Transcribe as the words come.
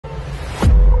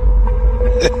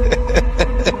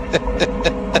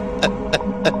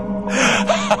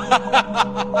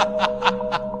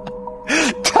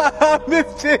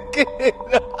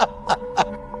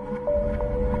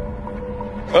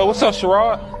What's up,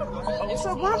 Sherrod? What's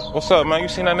up, bro? What's up, man? You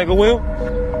seen that nigga Will?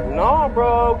 No,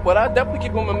 bro, but I definitely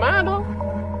keep him in mind, though.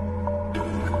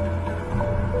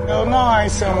 Hell no, I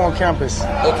ain't seen him on campus.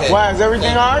 Okay. Why, is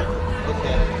everything all right?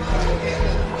 Okay.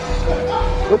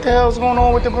 What the hell's going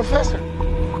on with the professor?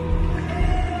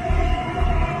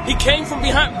 He came from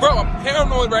behind. Bro, I'm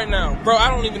paranoid right now. Bro,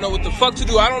 I don't even know what the fuck to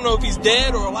do. I don't know if he's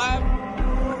dead or alive.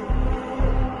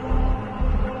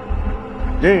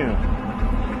 Damn.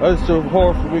 That's so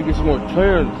hard for me to get some more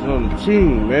players on the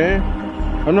team, man.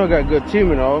 I know I got a good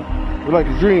team and all. We're like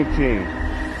a dream team.